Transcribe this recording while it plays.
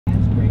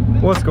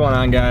What's going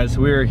on, guys?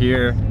 We're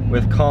here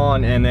with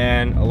Colin and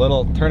then a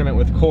little tournament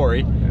with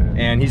Corey,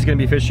 and he's going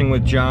to be fishing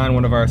with John,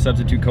 one of our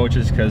substitute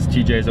coaches, because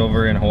TJ's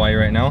over in Hawaii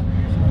right now.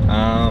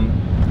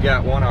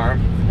 Got one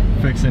arm,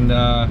 fixing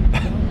to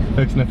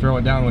throw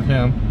it down with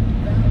him.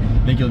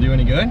 Think you'll do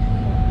any good?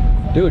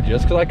 Dude,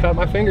 just because I cut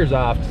my fingers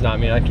off does not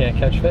mean I can't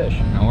catch fish.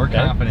 And we're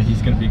confident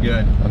he's going to be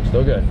good. I'm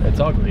still good. It's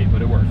ugly,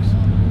 but it works.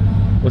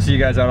 We'll see you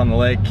guys out on the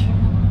lake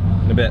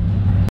in a bit.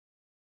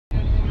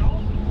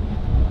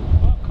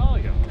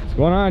 What's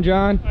going on,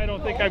 John? I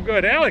don't think I'm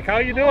good. Alec, how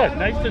you doing?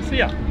 Nice to see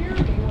you.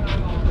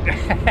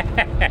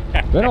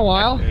 Been a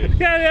while.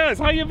 Yes,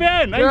 how you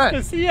been? Nice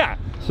to see you.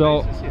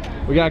 So,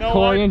 we got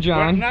Corey and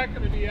John,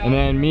 and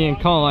then me and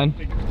Colin.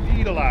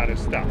 Eat a lot of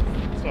stuff.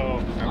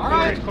 So,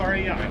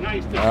 Corey, yeah,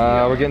 nice to see you.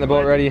 We're getting the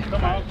boat ready.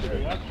 Come out.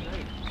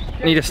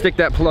 Need to stick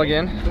that plug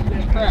in.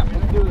 Crap,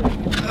 let's do this.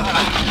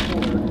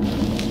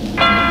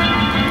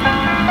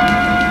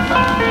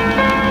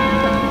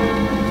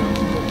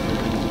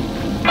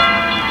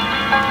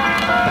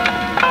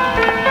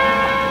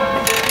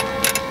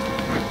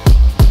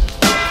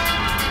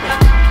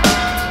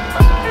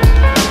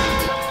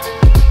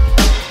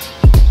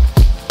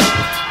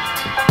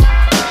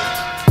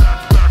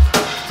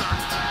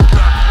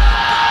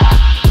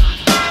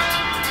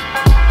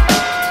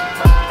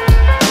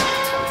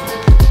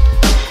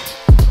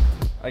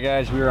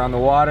 Guys, we are on the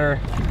water.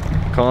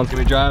 Colin's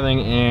gonna be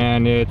driving,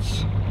 and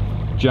it's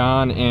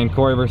John and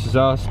Corey versus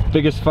us.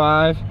 Biggest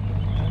five.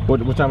 What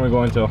time are we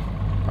going till?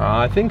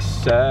 I think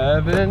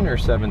 7 or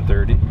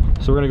 7:30.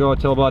 So we're gonna go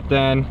till about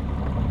then,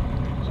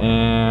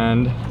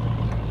 and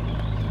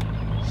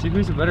see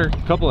who's a better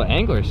couple of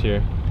anglers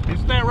here.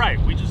 Isn't that right?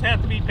 We just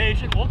have to be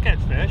patient. We'll catch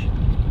fish.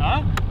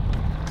 Huh?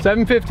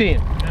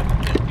 7:15.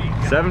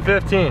 7:15.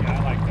 7:15. Yeah,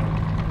 I like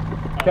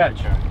that.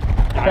 Catch.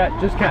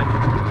 Catch. Just catch.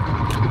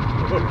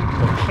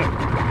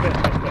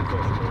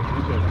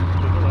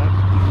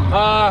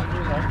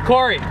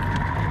 Corey.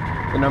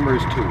 The number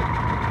is 2.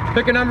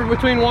 Pick a number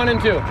between 1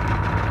 and 2. 2.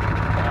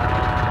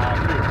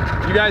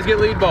 You guys get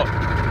lead boat.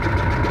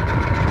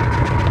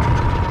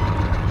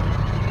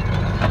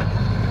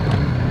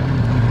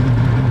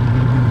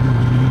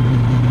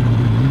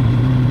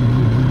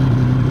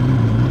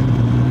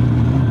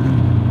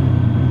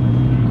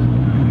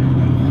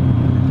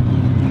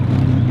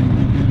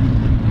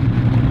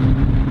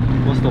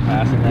 We're still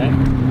passing, right?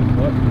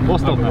 What? We'll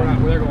still pass.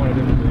 They're going a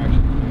different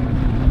direction.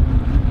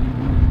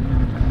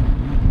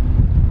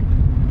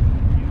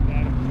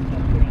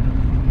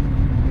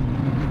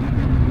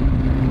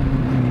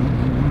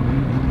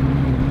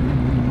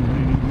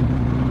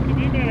 Give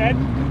me a minute.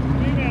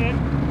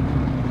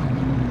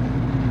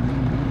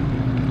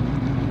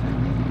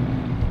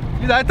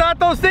 Dude, I thought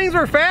those things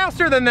were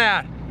faster than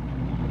that.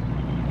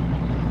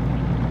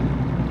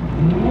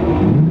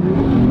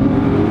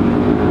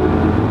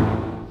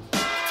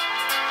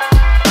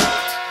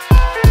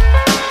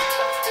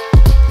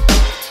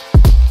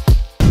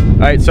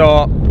 All right,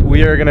 so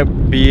we are gonna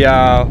be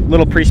a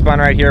little pre-spawn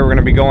right here. We're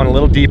gonna be going a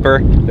little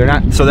deeper. They're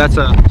not, so that's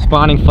a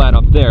spawning flat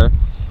up there.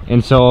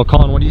 And so,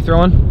 Colin, what are you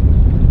throwing?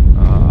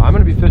 I'm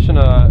gonna be fishing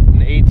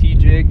an AT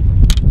jig.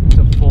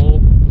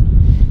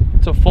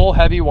 It's a full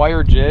heavy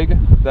wire jig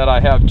that I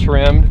have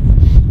trimmed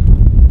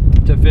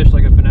to fish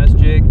like a finesse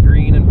jig,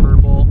 green and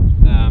purple,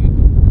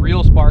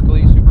 real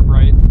sparkly, super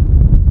bright.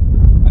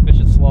 I fish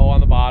it slow on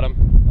the bottom,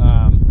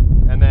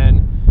 and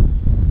then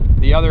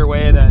the other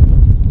way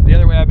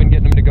I've been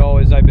getting them to go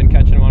is I've been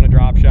catching them on a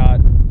drop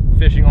shot,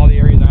 fishing all the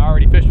areas I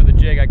already fished with a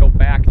jig. I go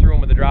back through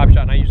them with a drop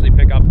shot, and I usually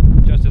pick up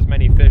just as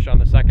many fish on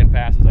the second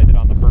pass as I did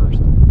on the first.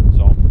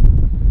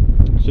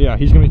 So yeah,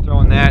 he's gonna be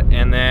throwing that,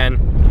 and then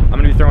I'm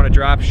gonna be throwing a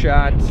drop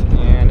shot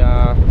and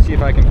see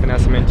if I can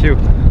finesse him in too.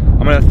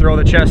 I'm gonna throw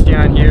the chesty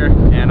on here,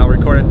 and I'll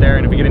record it there,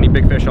 and if we get any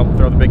big fish, I'll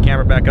throw the big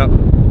camera back up.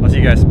 I'll see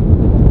you guys.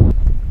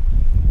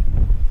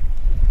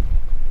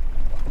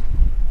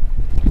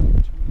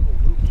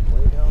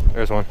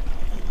 There's one.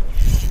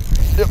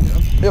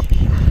 Yep.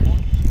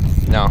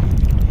 No.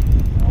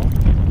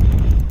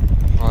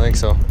 I don't think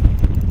so.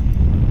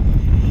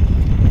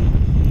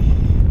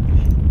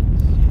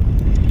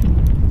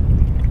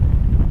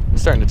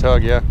 It's starting to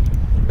tug, yeah.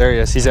 There he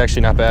is. He's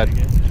actually not bad. oh,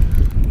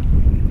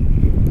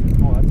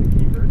 that's a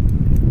keeper.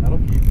 That'll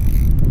keep.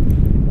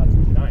 Not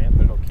giant,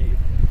 but it'll keep.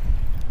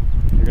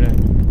 You're gonna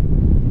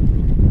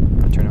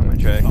Turn on my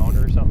tray.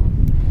 pounder or something?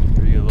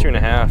 Or you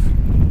 2.5. 2.5?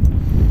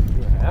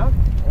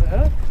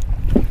 Yeah.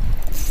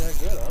 Is that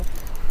good, huh?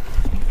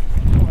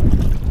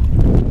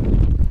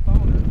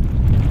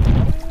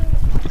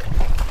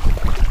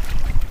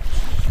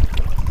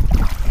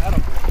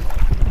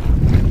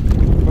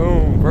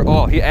 Boom.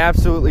 Oh, he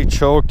absolutely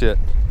choked it.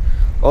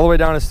 All the way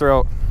down his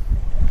throat.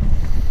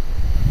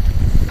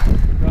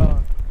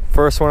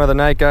 First one of the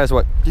night, guys.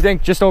 What do you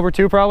think? Just over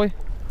 2, probably?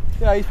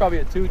 Yeah, he's probably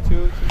at 2,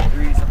 3,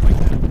 something like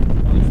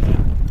that.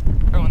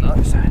 Oh, on the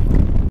other side.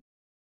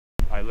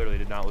 I literally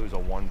did not lose a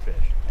one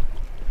fish.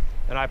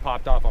 And I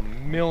popped off a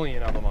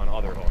million of them on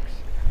other hooks.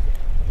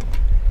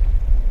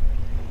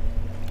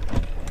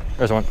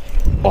 There's one.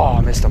 Oh,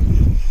 I missed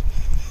him.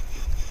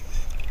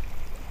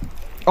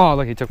 Oh,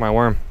 look, he took my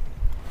worm.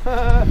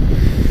 Got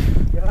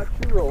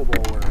your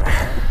robo worm.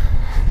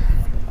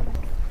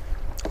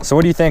 So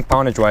what do you think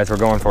poundage-wise we're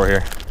going for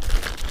here?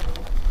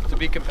 To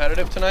be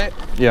competitive tonight,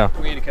 Yeah.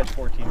 we need to catch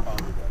 14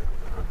 pounds.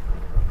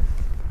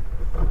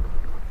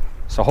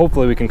 So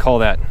hopefully we can call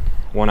that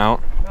one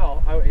out.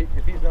 No,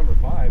 if he's number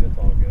 5, it's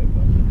all good.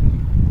 But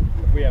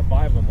if we have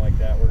 5 of them like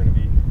that, we're gonna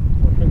be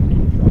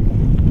in trouble.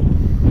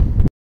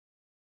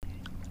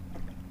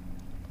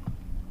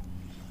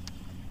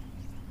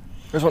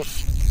 There's one.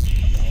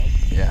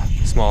 Yeah,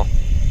 small.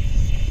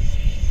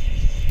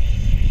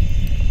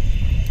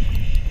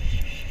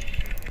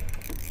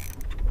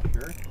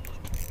 Sure.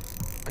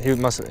 He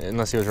must,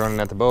 unless he was running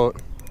at the boat.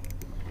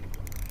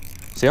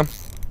 See him?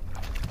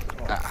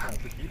 That's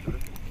a keeper.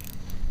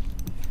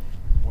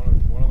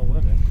 One on the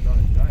limit. It's not a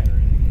giant or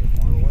anything, but it's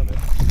one on the limit.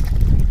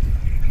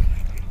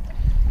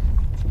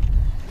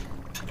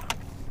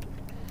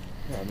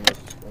 Yeah, I mean,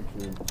 that's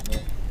actually not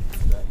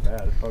that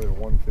bad. It's probably a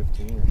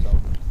 115 or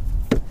something.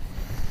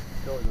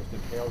 Still just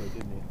inhaled it,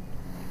 didn't he?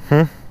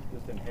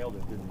 Just inhaled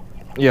it, didn't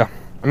he? Yeah.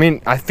 I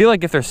mean, I feel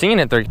like if they're seeing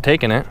it, they're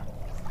taking it.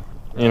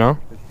 You know?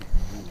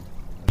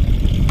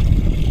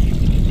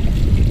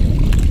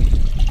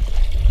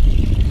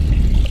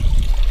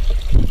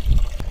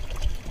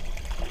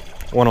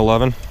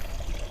 111.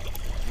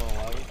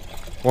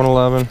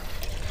 111.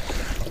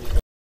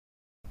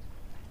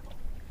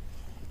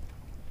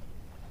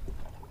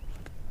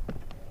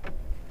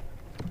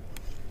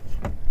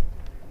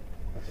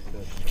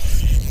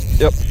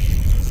 Yep.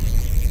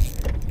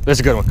 This is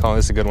a good one, Colin.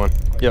 This is a good one.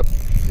 Yep.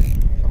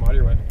 I'm out of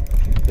your way.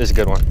 This is a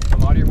good one.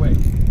 I'm out of your way.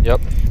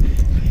 Yep.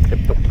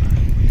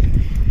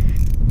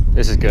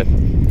 This is good.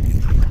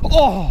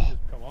 Oh! Just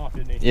come off,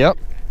 didn't he? Yep.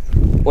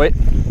 Wait.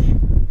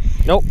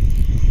 Nope.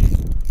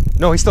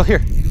 No, he's still here.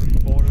 He was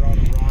boulder on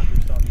a rock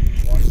or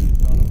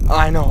something.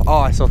 I know. Oh,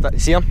 I saw that.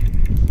 See him?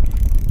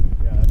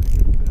 Yeah, that's a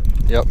good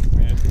fish. Yep. I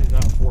mean, he's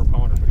not a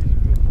 4-pounder, but he's a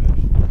good fish.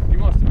 He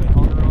must have been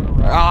hung around a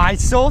rock. Oh, I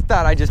saw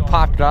that. I just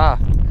popped it off.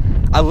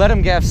 I let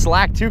him get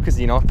slack too, because,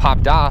 you know, it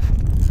popped off.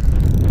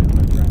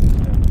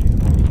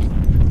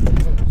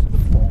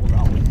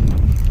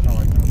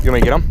 You want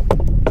me to get him?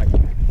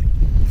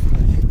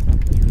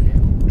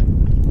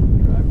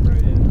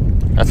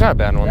 That's not a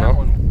bad one,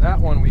 though. That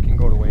one we can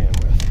go to weigh in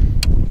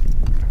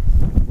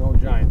with. No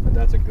giant, but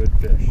that's a good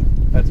fish.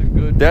 That's a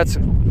good. That's,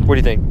 what do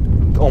you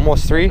think?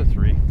 Almost 3? That's a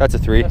 3. That's a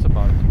 3. That's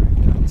about a 3.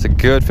 Yeah. It's a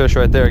good fish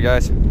right there,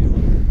 guys.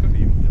 Could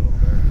be even a little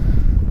better.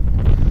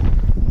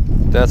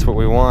 That's what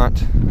we want.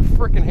 The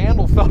frickin'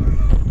 handle fell.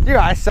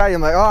 Yeah, I saw you.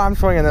 I'm like, oh, I'm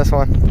swinging this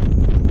one.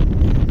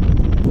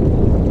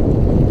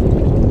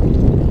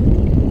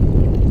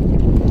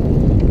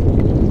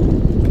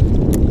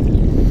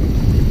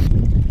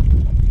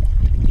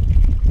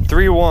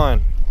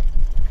 $3-1.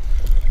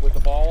 With the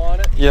ball on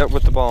it? Yep,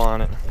 with the ball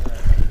on it.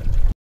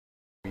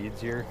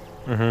 Weeds here.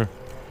 Mm-hmm.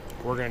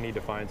 We're gonna need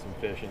to find some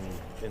fish in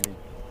the.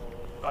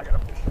 I got a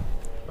fish.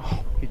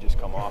 Oh, he just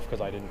come off because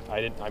I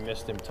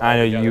missed him. I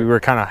know together. you were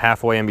kind of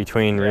halfway in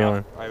between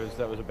reeling. That was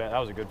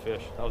a good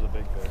fish. That was a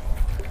big fish.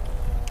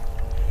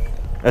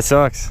 That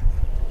sucks.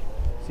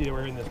 See,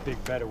 we're in this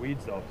big bed of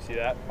weeds though. See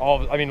that?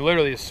 I mean,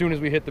 literally, as soon as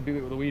we hit the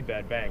weed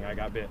bed, bang! I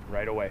got bit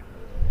right away.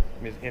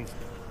 I mean, it's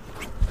instant.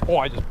 Oh,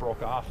 I just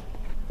broke off.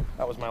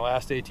 That was my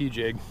last AT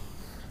jig.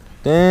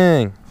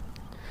 Dang.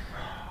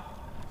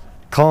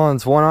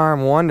 Colin's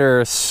one-arm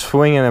wonder,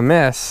 swing and a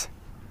miss.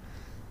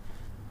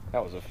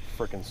 That was a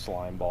freaking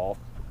slime ball.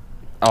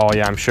 Oh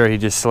yeah, I'm sure he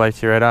just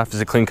sliced you right off.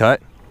 Is it clean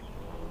cut?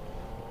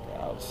 Yeah,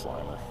 that was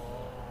Slimer.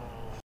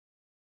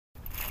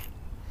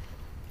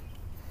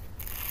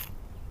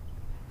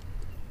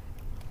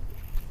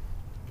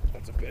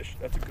 That's a fish.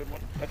 That's a good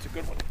one. That's a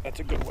good one. That's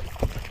a good one.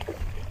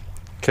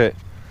 Okay.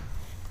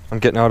 I'm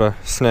getting out a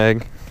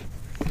snag.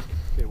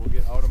 Okay, we'll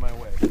get out of my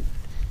way.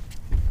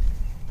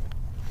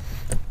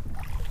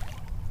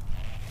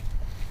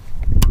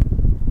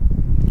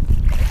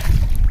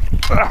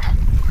 Ah.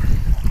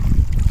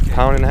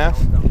 Pound and a half?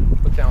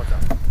 Put down, down.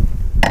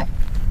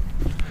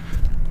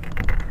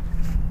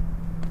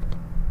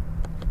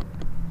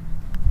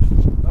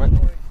 What?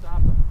 Oh,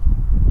 stop him.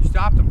 You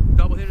stopped him.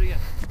 Double hit it again.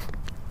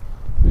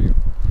 There you go.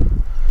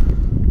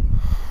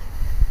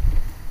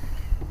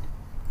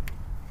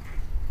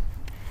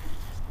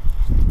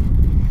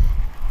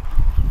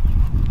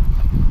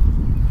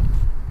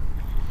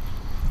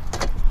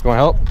 You want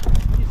help?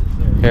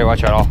 Here,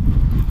 watch out.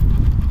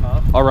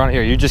 I'll run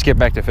here. You just get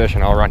back to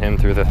fishing. I'll run him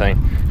through the thing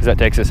because that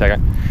takes a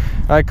second.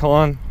 All right,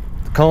 Colin.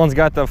 Colin's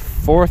got the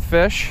 4th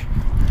fish.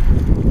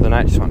 Then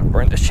I just want to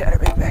bring the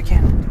chatterbait back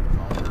in. Get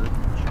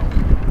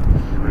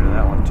rid of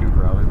that one too,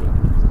 probably. But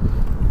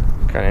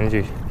What kind of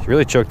energy? He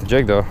really choked the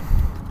jig though. I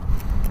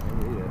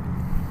need it.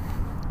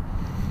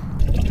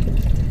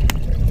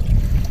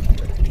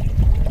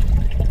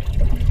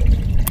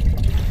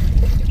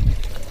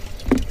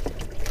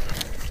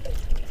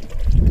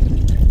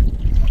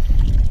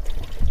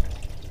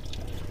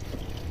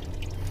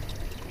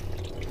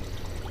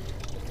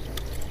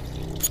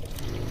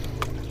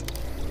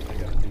 I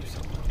gotta do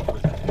something.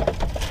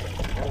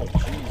 Oh,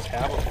 jeez.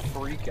 have a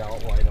freak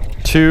out, why don't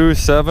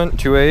 2.7,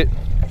 2.8,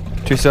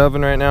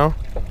 2.7 right now.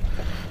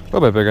 A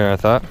little bit bigger than I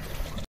thought.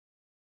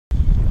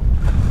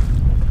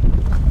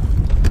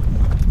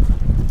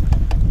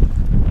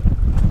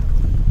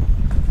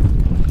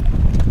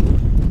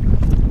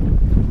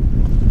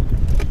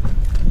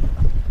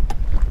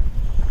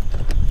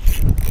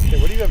 Hey,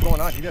 what do you have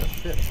going on? You got a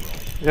fish.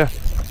 Yeah.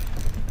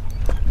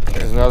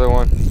 There's another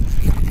one.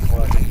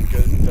 Well, I think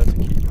good. That's a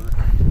keeper.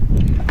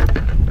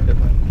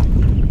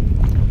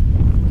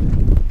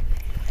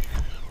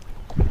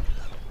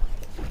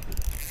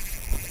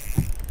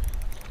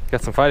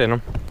 Got some fight in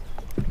them.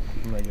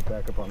 I'm gonna get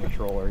back up on the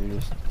troller. You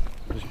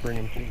just bring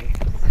him to me.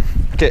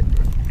 Okay.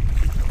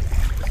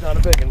 It's not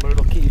a big one, but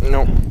it'll keep.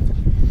 No.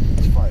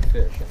 It's 5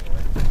 fish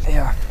anyway.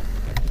 Yeah.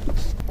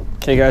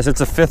 Okay, guys,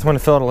 it's a 5th one to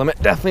fill out a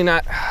limit. Definitely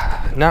not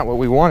what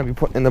we want to be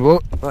putting in the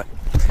boat, but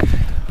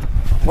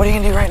what are you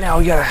gonna do right now?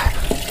 We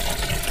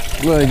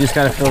really just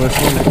gotta fill this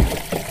limit.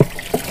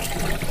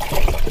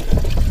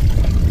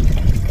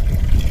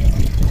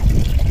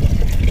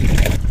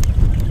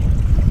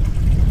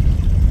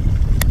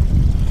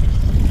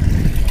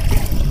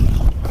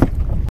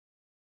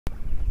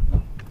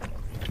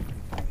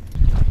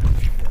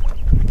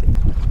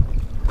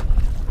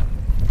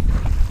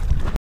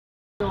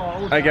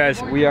 Alright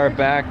guys, we are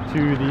back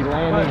to the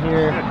landing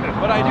here.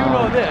 But I do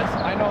know this.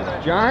 I know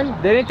that.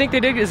 John, they didn't think they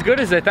did as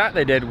good as they thought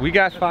they did. We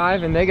got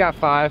 5 and they got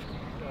 5.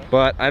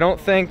 But I don't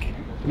think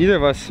either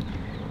of us,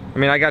 I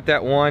mean I got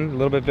that one, a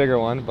little bit bigger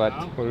one, but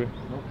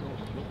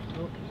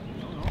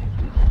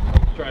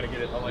Try to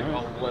get it like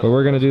all but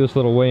we're gonna do this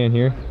little weigh in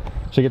here.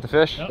 Should I get the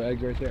fish?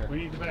 Bag right there.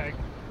 We need the bag.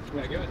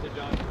 Yeah, give it to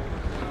John.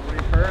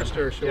 First,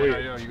 or should we?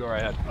 No, you go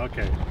right ahead.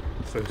 Okay.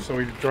 So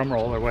we drum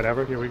roll or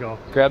whatever. Here we go.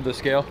 Grab the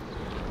scale.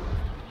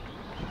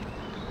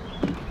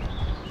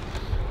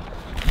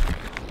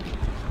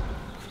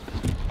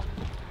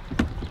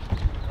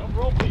 Drum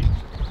roll, please.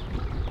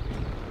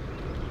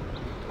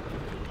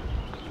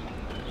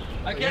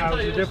 I can't Yeah, it tell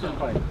was you a this different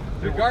though. fight.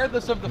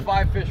 Regardless of the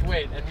 5 fish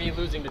weight and me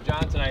losing to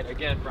John tonight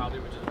again, probably,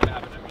 which is what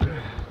happened. I mean,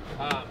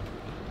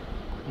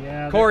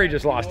 Yeah. Corey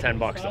just lost $10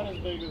 Not though. as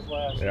big as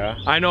last. Yeah,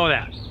 I know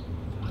that.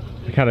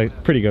 Got a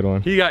pretty good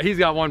one. He's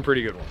got one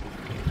pretty good one.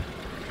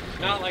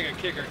 Not like a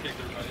kicker, but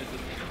it's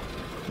just.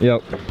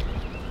 Yep.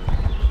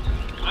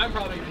 I'm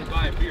probably gonna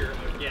buy a beer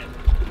again.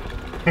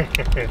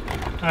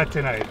 Not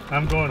tonight.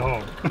 I'm going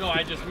home. No,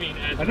 I just mean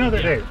as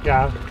Another day.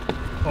 Yeah.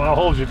 Well, I'll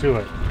hold you to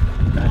it.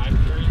 I'm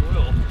sure you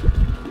will.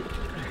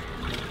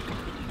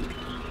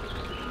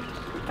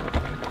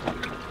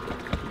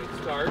 Good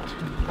start.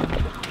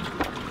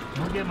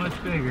 Won't get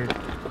much bigger. In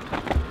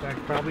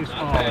fact, probably Not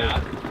smaller.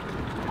 bad.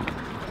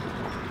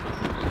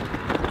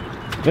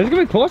 This is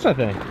gonna be close, I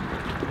think.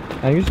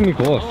 I think it's gonna be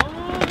close.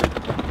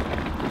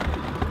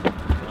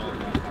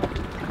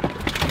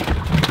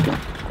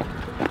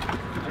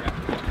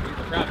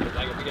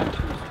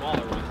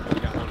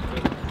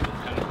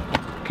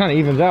 Kind of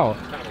evens out.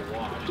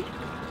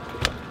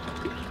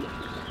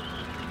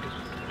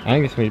 I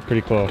think it's gonna be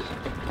pretty close.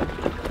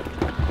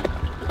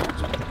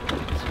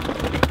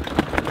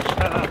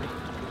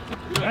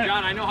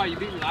 John, I know how you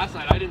beat me last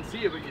night. I didn't see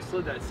it, but you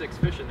slid that 6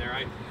 fish in there.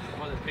 I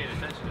wasn't paying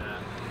attention to that.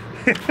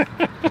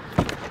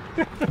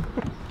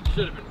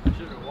 Should have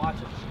been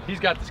watching. He's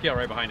got the scale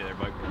right behind you there,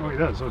 bud. Oh, he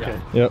does. Okay.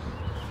 Yeah. Yep.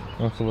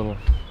 That's a little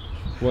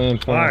weighing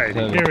All right.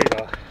 Here we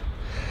go.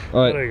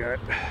 All What do right. we got?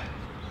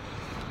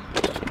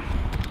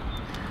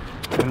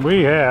 And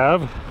we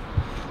have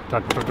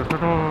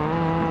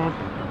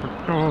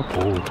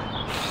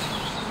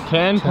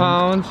 10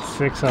 pounds.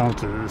 6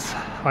 ounces.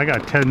 I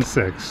got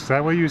 10.6. Is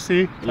that what you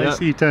see? I Yep.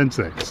 see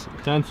 10.6.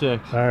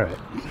 10.6. All right.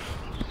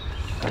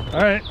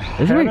 All right.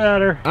 Is Have it-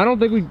 at her. I don't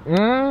think we.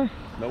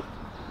 Nope.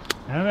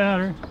 Have at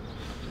her.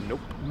 Nope.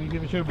 Let me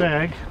give it your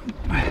bag.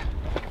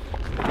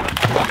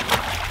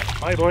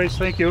 Bye, boys.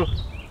 Thank you.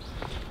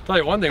 Tell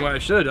you one thing, what I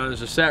should have done is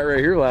just sat right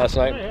here last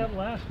What night. did I have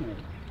last night?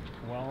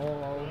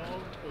 Well,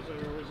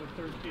 was it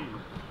 13?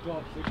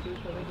 12, 6-ish,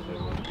 I think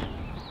it was.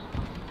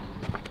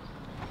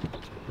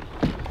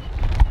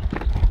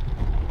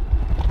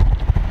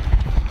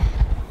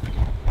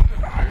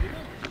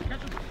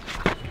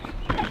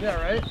 Yeah,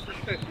 right?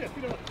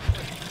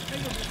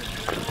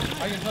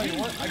 I can tell you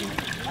what, I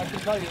can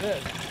tell you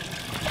this.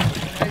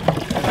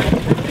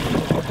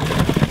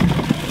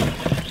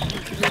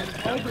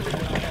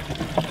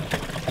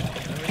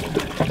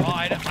 Oh,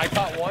 I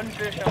caught 1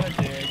 fish on a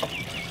jig.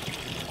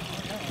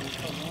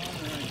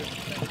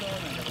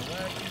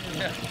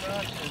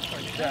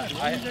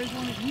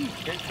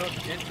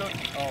 It took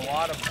a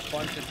lot of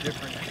bunch of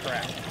different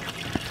traps.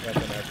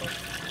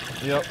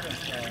 Yep.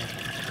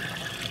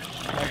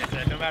 Like I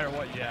said, no matter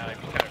what you had, I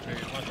could kind of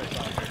figure once I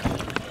saw a fish.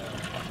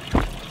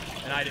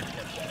 And I didn't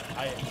catch that. I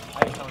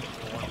accounted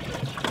for 1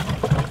 fish.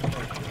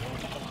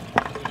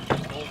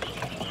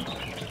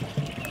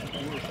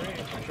 You were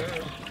saying for sure.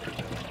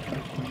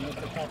 You missed a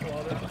couple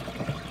others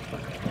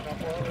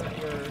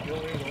were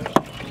illegal.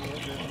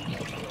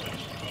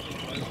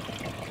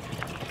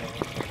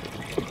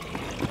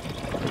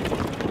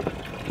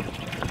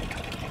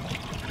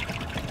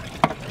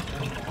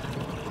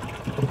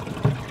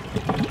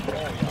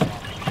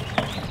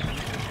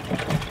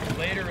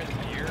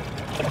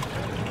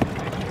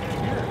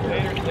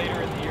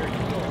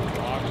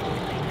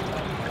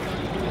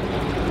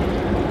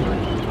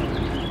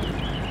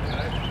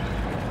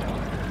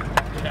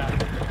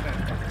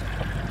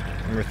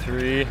 number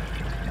 3. You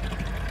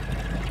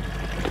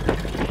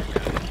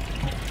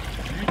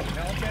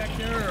help back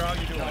there, or how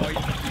you doing? Oh,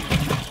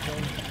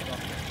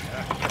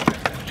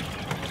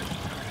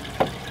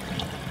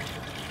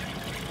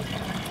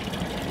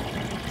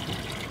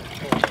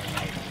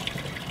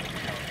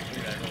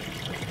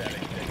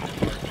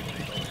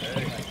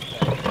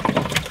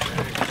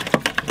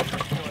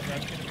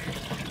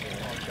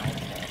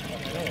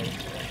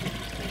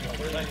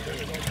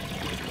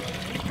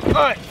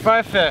 All right,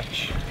 5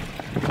 fish.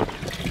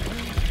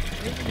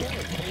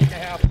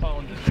 8.5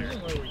 pounds in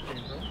there.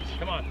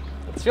 Come on.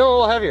 It's feeling a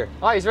little heavier.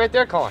 Oh, he's right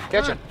there, Colin.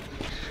 Catch him.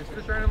 There's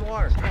fish right in the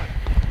water. Come on.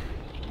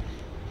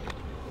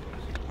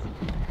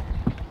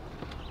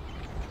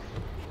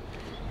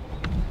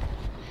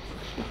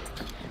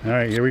 All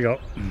right, here we go.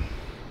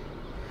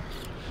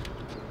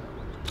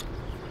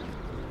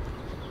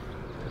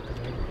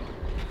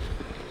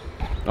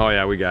 Oh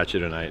yeah, we got you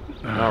tonight.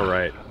 All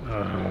right.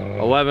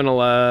 11,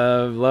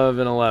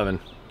 11.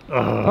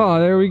 Oh,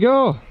 there we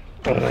go.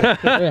 Hey,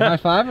 high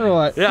five or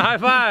what? Yeah, high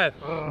five.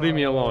 Leave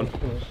me alone.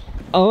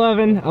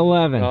 11,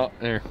 11. Oh,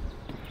 there.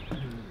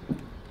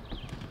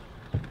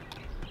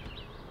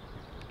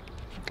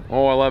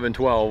 Oh, 11,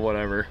 12,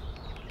 whatever.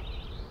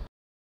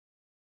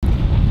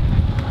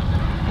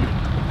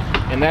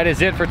 And that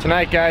is it for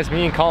tonight, guys.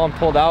 Me and Colin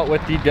pulled out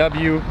with the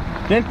W.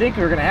 Didn't think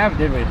we were gonna have it,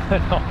 did we? No,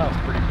 that was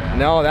pretty bad.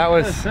 No, that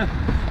was,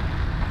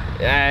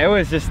 yeah, it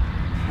was just,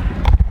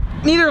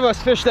 neither of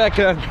us fished that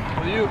good.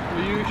 Will you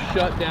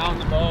shut down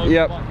the boat?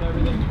 Yep.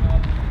 Everything you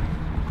have?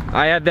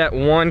 I had that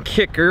one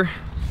kicker,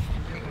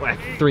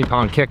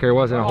 3-pound kicker, it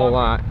wasn't a whole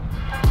lot.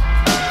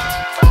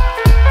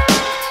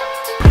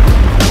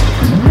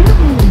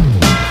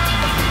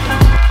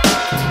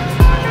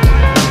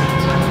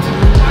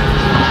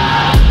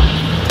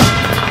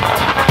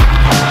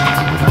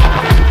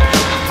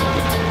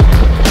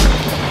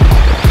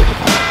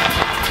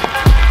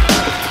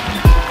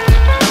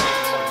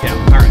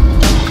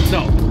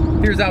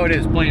 Here's how it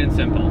is, plain and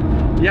simple.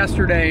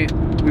 Yesterday,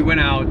 we went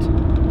out,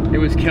 it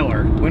was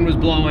killer. Wind was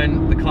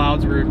blowing, the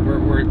clouds were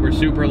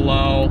super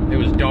low, it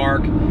was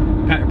dark,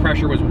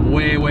 pressure was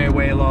way, way,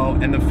 way low,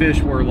 and the fish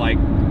were like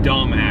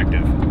dumb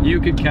active. You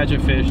could catch a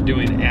fish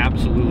doing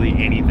absolutely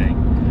anything.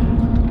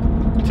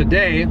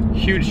 Today,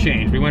 huge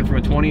change. We went from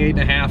a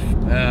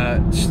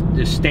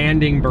 28.5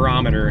 standing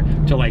barometer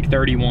to like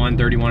 31,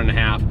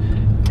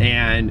 31.5,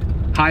 and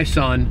high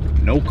sun,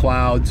 no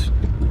clouds,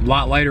 a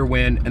lot lighter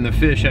wind, and the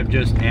fish have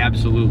just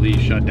absolutely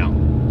shut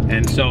down.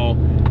 And so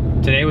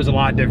today was a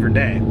lot different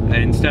day. And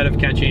instead of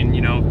catching,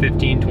 you know,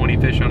 15, 20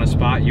 fish on a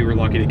spot, you were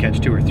lucky to catch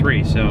 2 or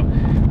 3. So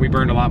we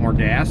burned a lot more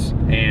gas,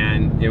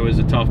 and it was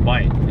a tough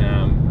bite.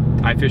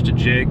 I fished a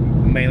jig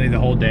mainly the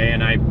whole day,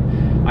 and I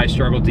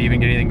struggled to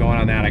even get anything going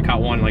on that. I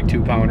caught one like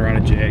 2-pounder on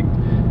a jig.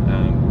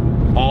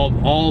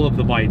 All of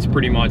the bites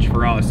pretty much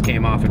for us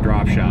came off a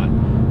drop shot.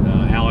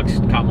 Alex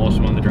caught most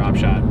of them on the drop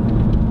shot.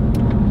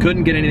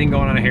 Couldn't get anything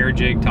going on a hair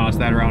jig, tossed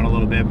that around a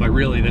little bit, but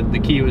really the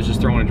key was just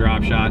throwing a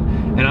drop shot.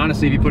 And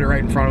honestly, if you put it right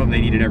in front of them,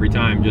 they need it every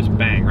time, just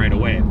bang, right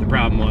away. The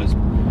problem was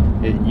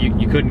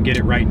you couldn't get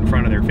it right in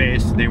front of their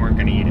face, they weren't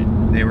gonna eat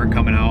it. They weren't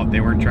coming out,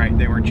 they weren't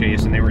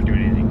chasing, they weren't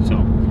doing anything.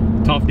 So,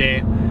 tough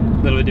day, a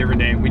little bit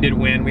different day. We did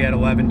win, we had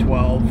 11,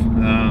 12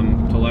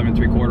 to 11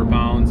 3/4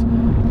 pounds.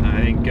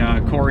 I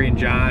think Corey and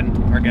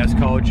John, our guest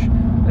coach,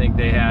 I think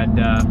they had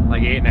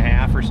like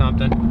 8.5 or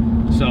something.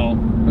 So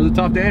it was a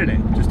tough day today,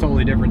 just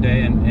totally different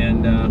day,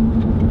 and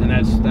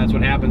that's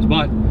what happens.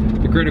 But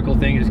the critical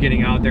thing is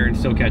getting out there and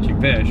still catching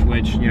fish,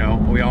 which, you know,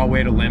 we all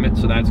weighed a limit,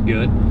 so that's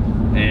good.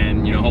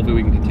 And, you know, hopefully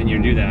we can continue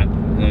to do that.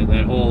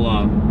 That whole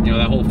you know,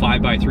 that whole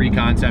 5x3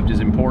 concept is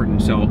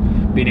important. So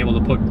being able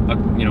to put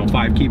you know,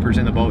 5 keepers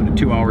in the boat in a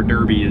 2-hour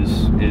derby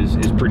is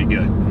pretty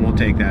good, and we'll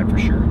take that for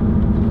sure.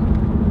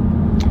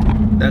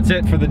 That's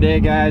it for the day,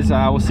 guys.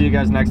 We'll see you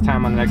guys next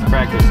time on the next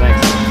practice.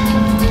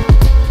 Thanks.